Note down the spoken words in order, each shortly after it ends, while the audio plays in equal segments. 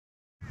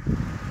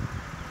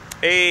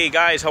Hey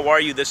guys, how are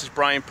you? This is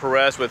Bryan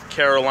Perez with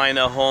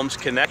Carolina Homes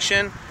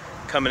Connection,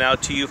 coming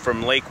out to you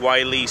from Lake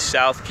Wylie,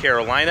 South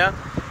Carolina.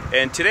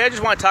 And today I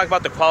just want to talk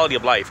about the quality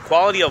of life.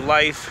 Quality of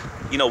life,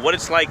 you know, what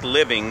it's like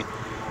living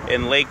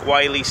in Lake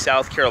Wylie,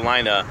 South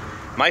Carolina.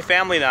 My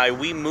family and I,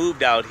 we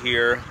moved out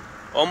here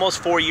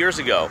almost 4 years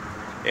ago.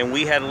 And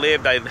I had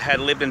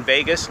lived in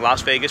Vegas,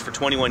 Las Vegas for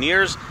 21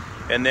 years.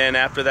 And then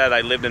after that,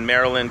 I lived in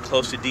Maryland,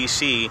 close to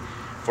DC,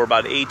 for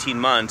about 18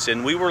 months.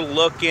 And we were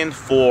looking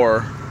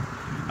for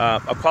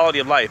a quality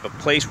of life, a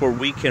place where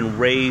we can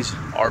raise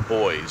our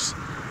boys,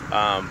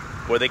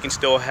 where they can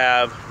still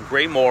have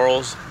great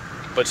morals,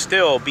 but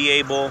still be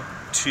able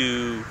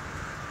to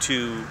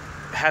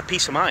have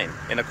peace of mind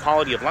and a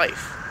quality of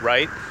life,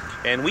 right?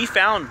 And we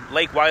found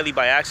Lake Wylie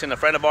by accident. A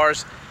friend of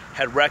ours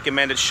had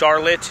recommended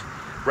Charlotte,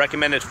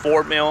 recommended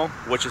Fort Mill,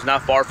 which is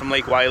not far from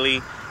Lake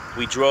Wylie.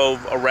 We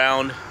drove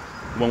around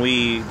when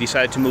we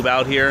decided to move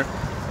out here,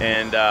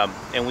 and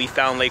we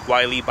found Lake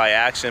Wylie by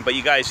accident. But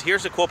you guys,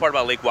 here's the cool part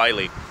about Lake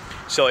Wylie.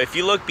 So if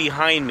you look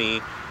behind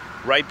me,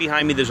 right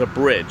behind me, there's a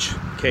bridge,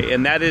 okay,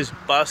 and that is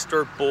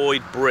Buster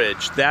Boyd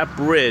Bridge. That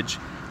bridge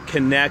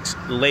connects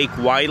Lake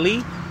Wylie,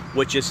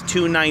 which is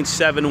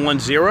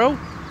 29710,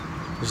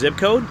 zip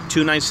code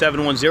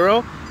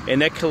 29710,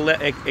 and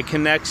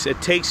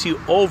it takes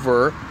you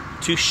over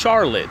to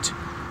Charlotte.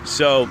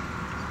 So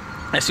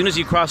as soon as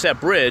you cross that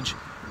bridge,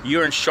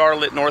 you're in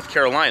Charlotte, North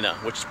Carolina,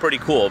 which is pretty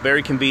cool,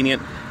 very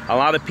convenient. A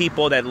lot of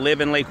people that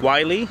live in Lake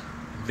Wylie,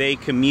 they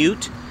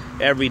commute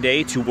every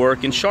day to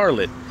work in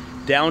Charlotte.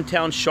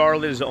 Downtown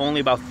Charlotte is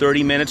only about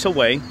 30 minutes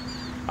away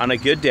on a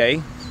good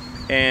day,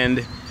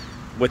 and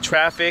with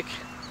traffic,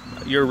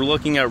 you're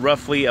looking at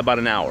roughly about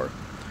an hour.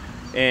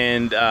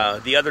 And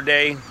the other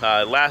day,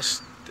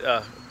 about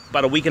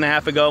a week and a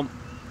half ago,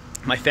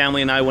 my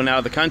family and I went out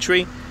of the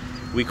country.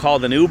 We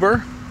called an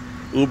Uber.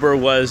 Uber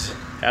was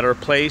at our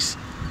place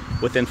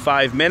within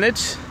 5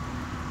 minutes,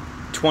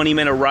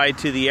 20-minute ride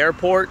to the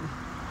airport,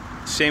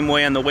 same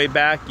way on the way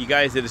back. You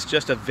guys, it is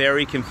just a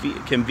very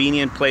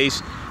convenient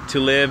place to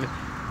live,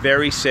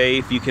 very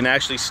safe. You can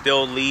actually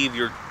still leave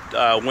your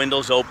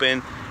windows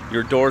open,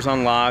 your doors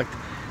unlocked.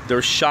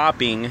 There's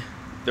shopping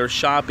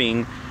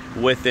within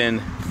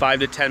 5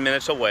 to 10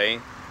 minutes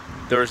away.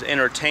 There's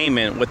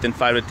entertainment within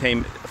 5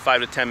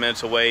 to 10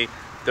 minutes away.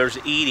 There's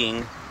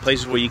eating,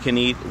 places where you can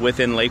eat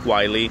within Lake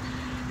Wylie,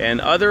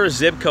 and other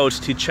zip codes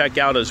to check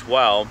out as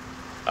well.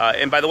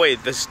 And by the way,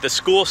 the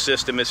school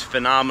system is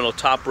phenomenal,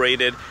 top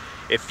rated.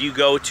 If you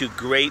go to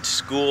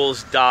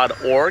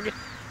greatschools.org,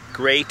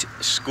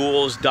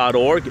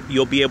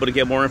 you'll be able to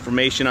get more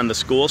information on the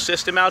school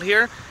system out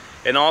here,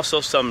 and also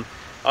some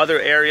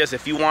other areas.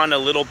 If you want a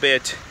little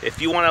bit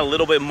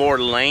more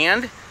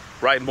land,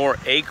 right, more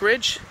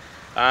acreage,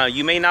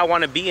 you may not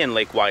want to be in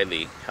Lake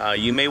Wylie.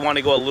 You may want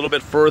to go a little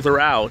bit further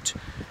out,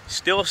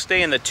 still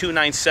stay in the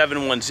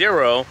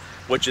 29710,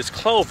 which is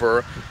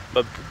Clover,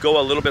 but go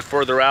a little bit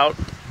further out.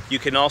 You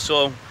can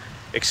also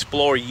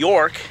explore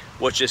York,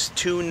 which is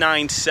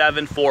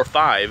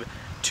 29745.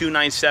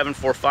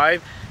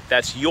 29745,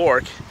 that's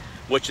York,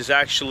 which is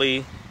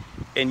actually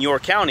in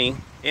York County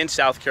in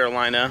South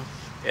Carolina.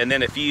 And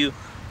then if you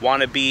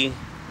want to be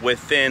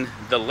within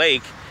the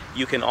lake,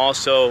 you can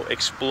also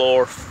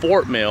explore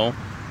Fort Mill,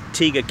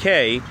 Tega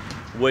Cay,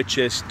 which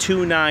is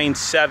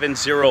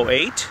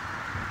 29708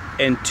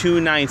 and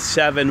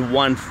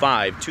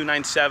 29715.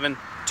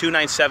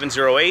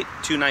 29708,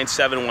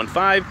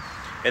 29715.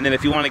 And then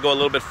if you want to go a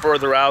little bit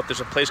further out, there's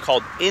a place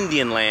called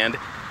Indian Land,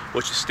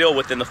 which is still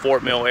within the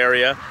Fort Mill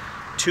area,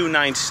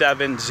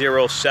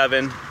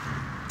 29707.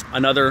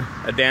 Another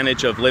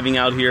advantage of living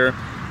out here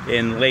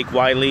in Lake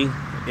Wylie,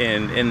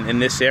 in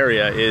this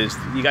area, is,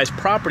 you guys,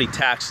 property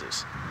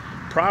taxes.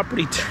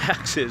 Property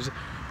taxes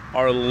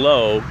are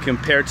low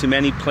compared to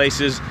many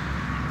places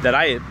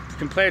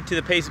compared to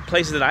the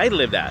places that I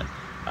lived at.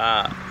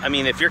 I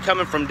mean, if you're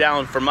coming from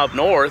up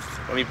north,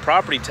 I mean,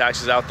 property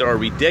taxes out there are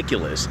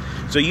ridiculous.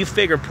 So you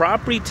figure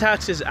property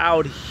taxes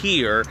out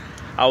here.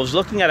 I was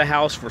looking at a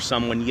house for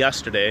someone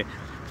yesterday,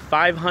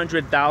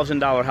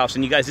 $500,000 house.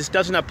 And you guys, this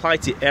doesn't apply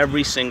to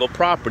every single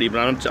property, but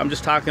I'm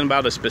just talking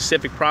about a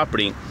specific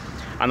property.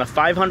 On a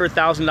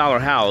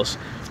 $500,000 house,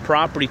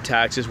 property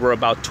taxes were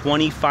about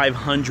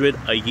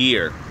 $2,500 a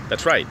year.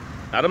 That's right,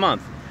 not a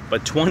month,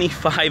 but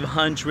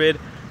 $2,500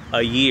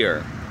 a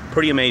year.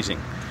 Pretty amazing.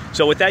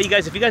 So with that, you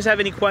guys, if you guys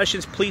have any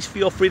questions, please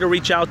feel free to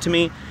reach out to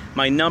me.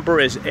 My number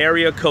is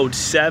area code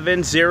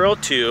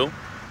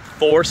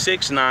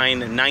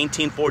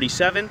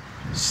 702-469-1947,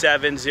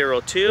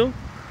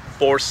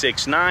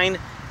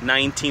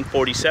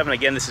 702-469-1947.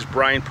 Again, this is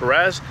Bryan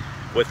Perez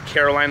with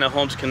Carolina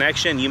Homes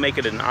Connection. You make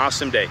it an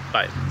awesome day.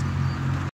 Bye.